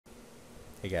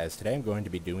Hey guys, today I'm going to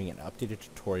be doing an updated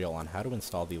tutorial on how to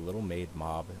install the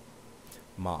LittleMaidMob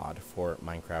mod for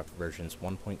Minecraft versions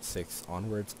 1.6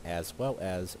 onwards, as well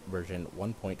as version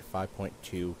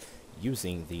 1.5.2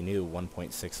 using the new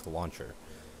 1.6 launcher.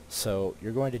 So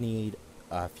you're going to need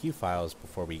a few files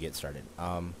before we get started.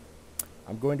 I'm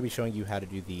going to be showing you how to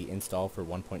do the install for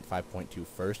 1.5.2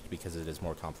 first because it is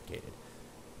more complicated.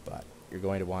 But you're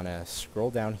going to want to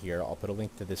scroll down here. I'll put a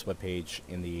link to this webpage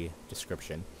in the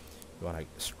description. You want to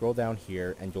scroll down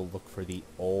here and you'll look for the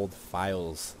old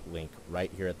files link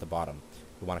right here at the bottom.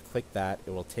 You want to click that.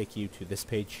 It will take you to this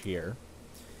page here,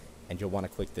 and you'll want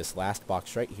to click this last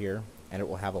box right here, and it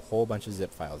will have a whole bunch of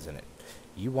zip files in it.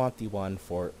 You want the one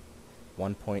for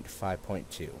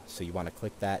 1.5.2, so you want to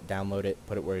click that, download it,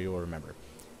 put it where you'll remember.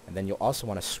 And then you'll also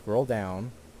want to scroll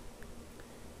down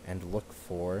and look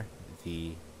for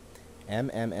the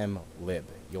lib.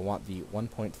 You'll want the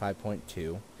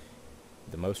 1.5.2,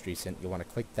 the most recent. You'll want to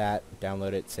click that,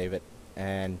 download it, save it,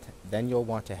 and then you'll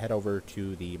want to head over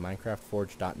to the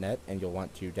MineCraftForge.net and you'll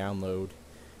want to download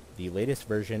the latest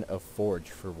version of Forge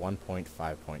for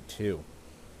 1.5.2.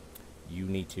 You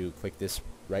need to click this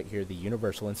right here, the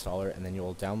universal installer, and then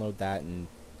you'll download that and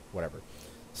whatever.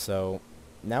 So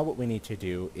now what we need to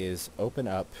do is open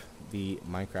up the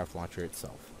Minecraft launcher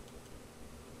itself.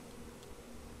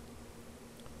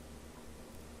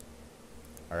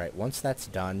 Alright, once that's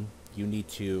done, you need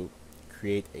to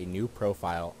create a new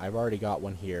profile. I've already got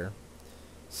one here,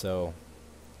 so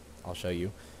I'll show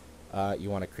you. You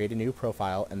want to create a new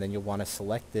profile, and then you'll want to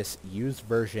select this use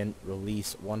version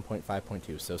release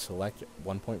 1.5.2. So select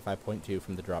 1.5.2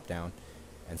 from the drop down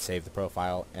and save the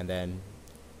profile, and then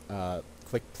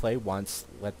click play once,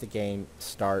 let the game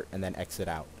start, and then exit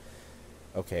out.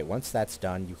 Okay, once that's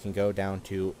done, you can go down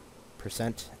to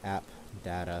 %app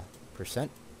data %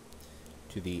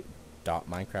 to the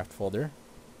 .minecraft folder,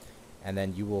 and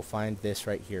then you will find this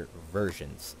right here,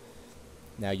 versions.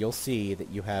 Now you'll see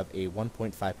that you have a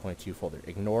 1.5.2 folder.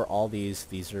 Ignore all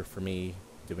these are for me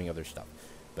doing other stuff,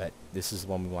 but this is the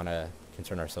one we want to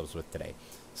concern ourselves with today.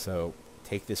 So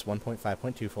take this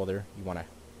 1.5.2 folder, you want to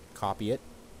copy it,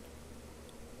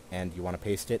 and you want to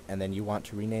paste it, and then you want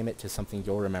to rename it to something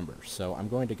you'll remember. So I'm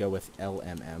going to go with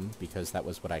LMM because that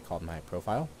was what I called my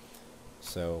profile.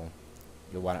 So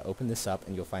you'll want to open this up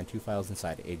and you'll find two files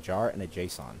inside, a jar and a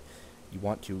JSON. You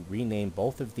want to rename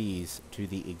both of these to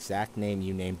the exact name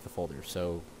you named the folder,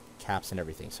 so caps and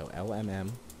everything. So LMM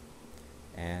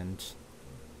and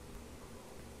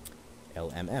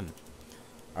LMM.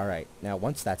 Alright, now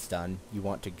once that's done, you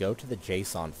want to go to the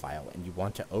JSON file and you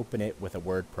want to open it with a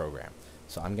Word program.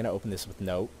 So I'm going to open this with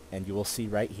Note, and you will see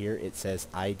right here it says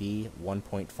ID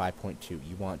 1.5.2.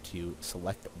 You want to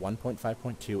select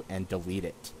 1.5.2 and delete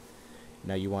it.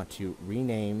 Now you want to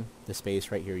rename the space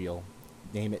right here. You'll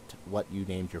name it what you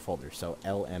named your folder, so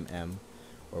LMM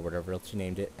or whatever else you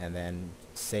named it, and then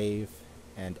save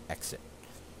and exit.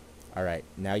 Alright,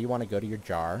 now you want to go to your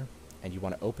jar and you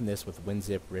want to open this with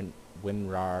WinZip,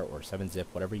 WinRAR, or 7-zip,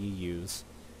 whatever you use.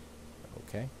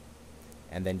 Okay,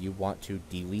 and then you want to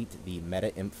delete the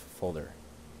meta-inf folder.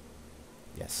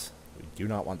 Yes, we do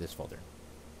not want this folder.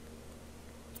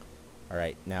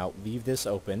 Alright, now leave this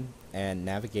open and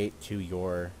navigate to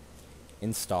your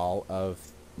install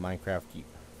of Minecraft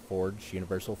Forge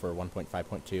Universal for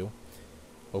 1.5.2.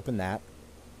 Open that,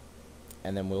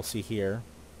 and then we'll see here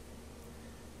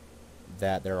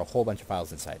that there are a whole bunch of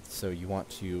files inside. So you want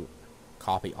to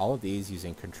copy all of these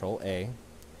using Control A,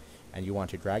 and you want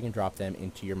to drag and drop them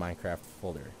into your Minecraft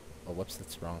folder. Oh, whoops,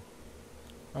 that's wrong.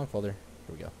 Wrong folder.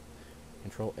 Here we go.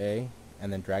 Control A,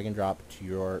 and then drag and drop to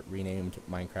your renamed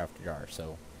Minecraft jar,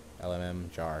 so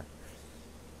LMM jar.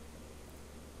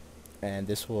 And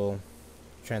this will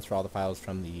transfer all the files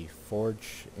from the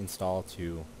Forge install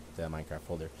to the Minecraft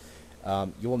folder.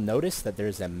 You will notice that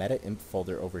there's a meta-inf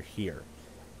folder over here.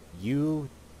 You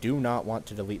do not want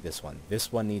to delete this one.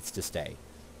 This one needs to stay.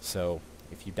 So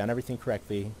if you've done everything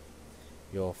correctly,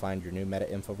 you'll find your new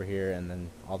meta-inf over here, and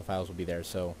then all the files will be there,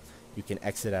 so you can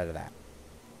exit out of that.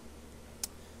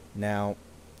 Now,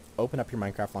 open up your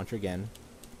Minecraft launcher again.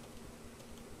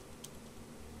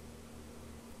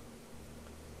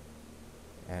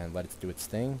 And let it do its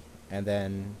thing. And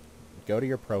then go to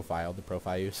your profile, the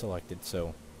profile you selected,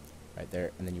 so right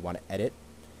there, and then you want to edit.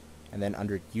 And then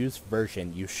under use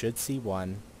version, you should see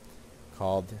one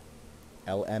called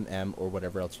LMM or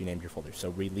whatever else you named your folder. So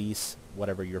release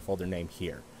whatever your folder name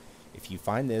here. If you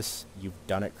find this, you've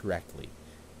done it correctly.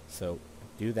 So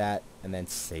do that and then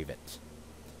save it.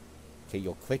 Okay,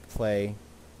 you'll click play,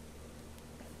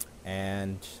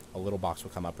 and a little box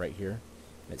will come up right here.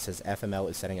 It says FML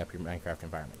is setting up your Minecraft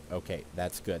environment. Okay,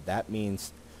 that's good. That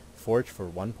means Forge for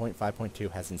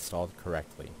 1.5.2 has installed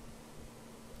correctly.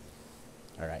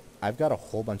 Alright, I've got a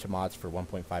whole bunch of mods for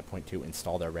 1.5.2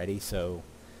 installed already, so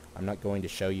I'm not going to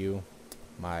show you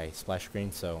my splash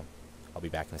screen, so I'll be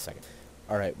back in a second.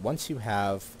 Alright, once you've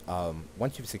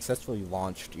successfully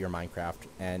launched your Minecraft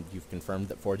and you've confirmed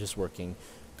that Forge is working,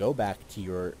 go back to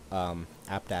your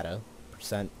app data,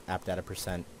 %,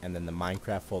 and then the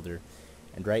Minecraft folder,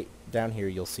 and right down here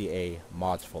you'll see a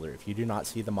mods folder. If you do not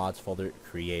see the mods folder,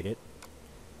 create it,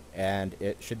 and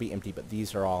it should be empty, but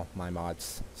these are all my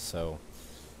mods, so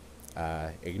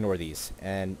ignore these.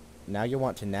 And now you'll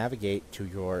want to navigate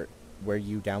to where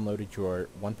you downloaded your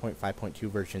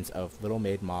 1.5.2 versions of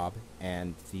LittleMaidMob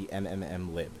and the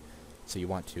MMM lib. So you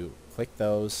want to click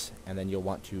those, and then you'll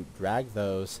want to drag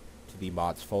those to the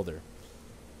mods folder.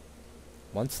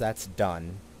 Once that's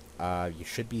done, you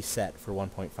should be set for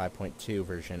 1.5.2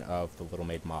 version of the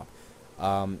LittleMaidMob.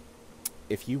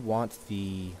 If you want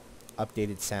the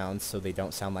updated sounds so they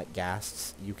don't sound like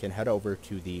ghasts, you can head over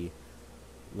to the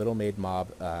LittleMaidMob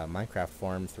Minecraft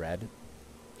forum thread,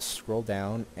 scroll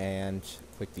down and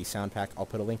click the sound pack. I'll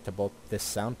put a link to both this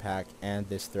sound pack and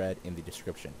this thread in the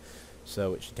description.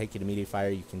 So it should take you to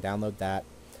MediaFire. You can download that,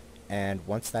 and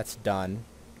once that's done,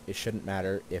 it shouldn't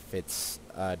matter if it's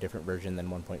a different version than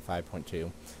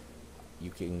 1.5.2.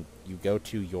 You go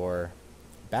to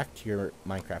back to your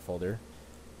Minecraft folder,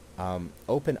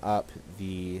 open up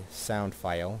the sound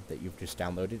file that you've just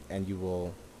downloaded, and you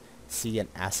will see an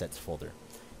assets folder.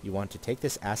 You want to take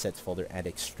this assets folder and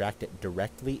extract it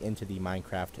directly into the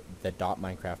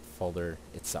 .minecraft folder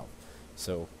itself.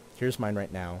 So here's mine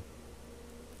right now,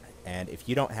 and if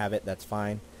you don't have it, that's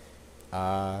fine.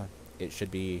 It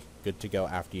should be good to go.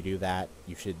 After you do that,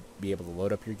 you should be able to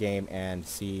load up your game and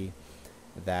see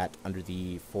that under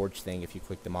the Forge thing, if you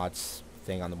click the mods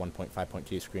thing on the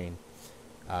 1.5.2 screen,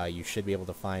 you should be able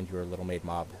to find your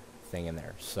LittleMaidMob thing in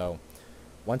there. So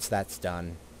once that's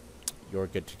done, you're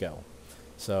good to go.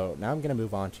 So now I'm going to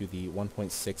move on to the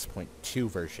 1.6.2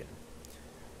 version.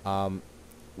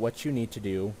 What you need to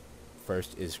do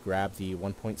first is grab the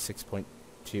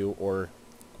 1.6.2 or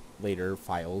later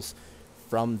files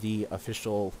from the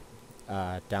official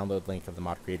download link of the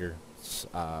mod creator's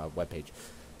webpage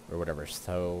or whatever.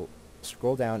 So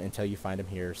scroll down until you find them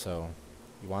here. So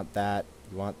you want that,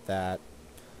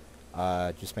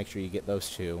 just make sure you get those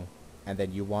two. And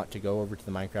then you want to go over to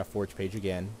the Minecraft Forge page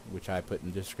again, which I put in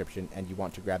the description, and you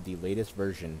want to grab the latest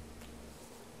version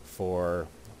for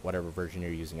whatever version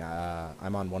you're using.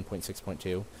 I'm on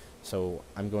 1.6.2, so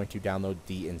I'm going to download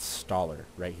the installer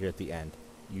right here at the end.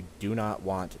 You do not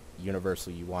want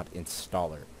Universal, you want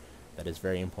installer. That is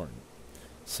very important.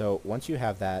 So once you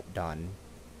have that done,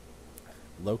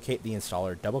 locate the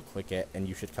installer, double click it, and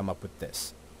you should come up with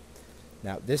this.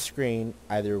 Now this screen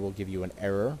either will give you an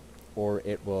error, or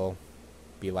it will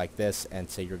be like this and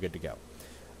say you're good to go.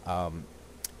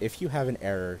 If you have an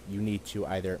error, you need to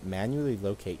either manually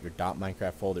locate your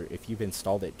 .minecraft folder if you've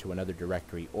installed it to another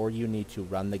directory, or you need to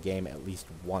run the game at least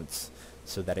once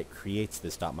so that it creates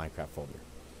this .minecraft folder.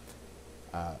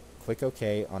 Click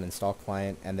OK on install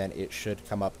client, and then it should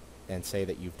come up and say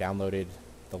that you've downloaded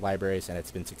the libraries and it's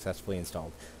been successfully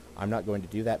installed. I'm not going to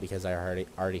do that because I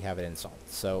already have it installed.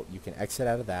 So you can exit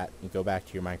out of that and go back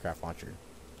to your Minecraft launcher.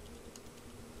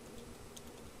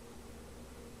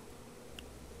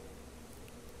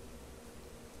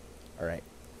 Alright,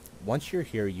 once you're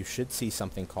here, you should see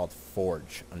something called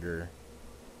Forge under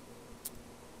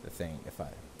the thing.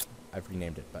 I've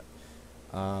renamed it, but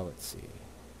let's see.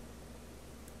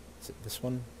 Is it this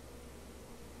one?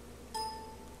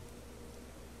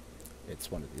 It's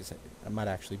one of these. It might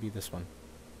actually be this one.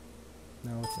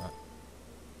 No, it's not.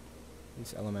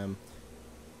 Release LMM.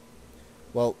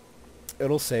 Well,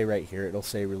 it'll say right here, it'll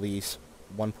say release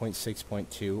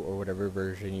 1.6.2 or whatever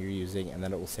version you're using, and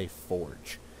then it will say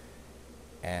Forge.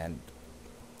 And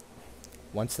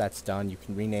once that's done, you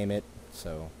can rename it.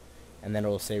 So, and then it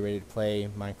will say ready to play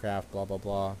Minecraft, blah blah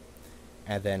blah,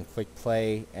 and then click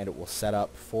play, and it will set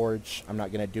up Forge. I'm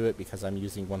not going to do it because I'm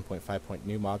using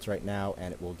 1.5.new mods right now,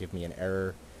 and it will give me an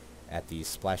error at the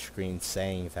splash screen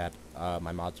saying that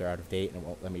my mods are out of date and it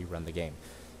won't let me run the game.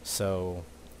 So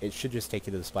it should just take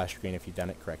you to the splash screen if you've done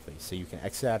it correctly. So you can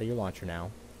exit out of your launcher now,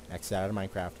 exit out of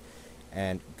Minecraft,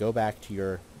 and go back to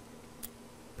your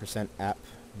 %app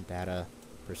data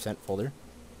 %folder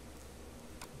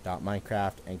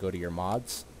 .minecraft and go to your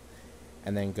mods,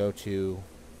 and then go to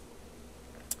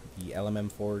the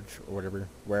LMM Forge or whatever,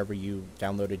 wherever you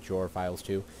downloaded your files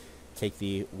to. Take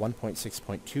the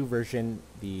 1.6.2 version,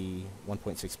 the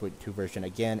 1.6.2 version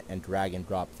again, and drag and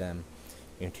drop them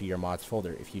into your mods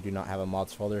folder. If you do not have a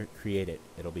mods folder, create it.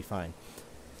 It'll be fine.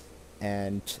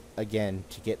 And again,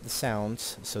 to get the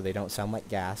sounds so they don't sound like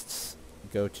ghasts,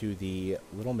 go to the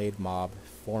LittleMaidMob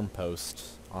forum post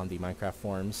on the Minecraft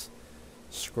forums,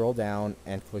 scroll down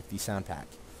and click the SOUNDPACK.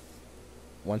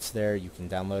 Once there, you can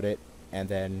download it and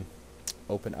then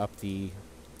open up the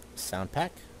SOUNDPACK.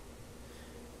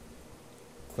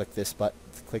 Click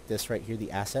this right here, the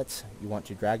assets. You want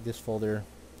to drag this folder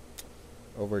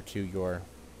over to your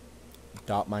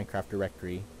 .minecraft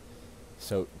directory.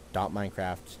 So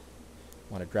 .minecraft,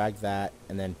 want to drag that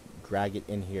and then drag it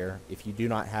in here. If you do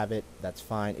not have it, that's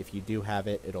fine. If you do have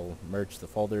it, it'll merge the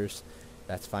folders.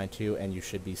 That's fine too, and you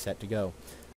should be set to go.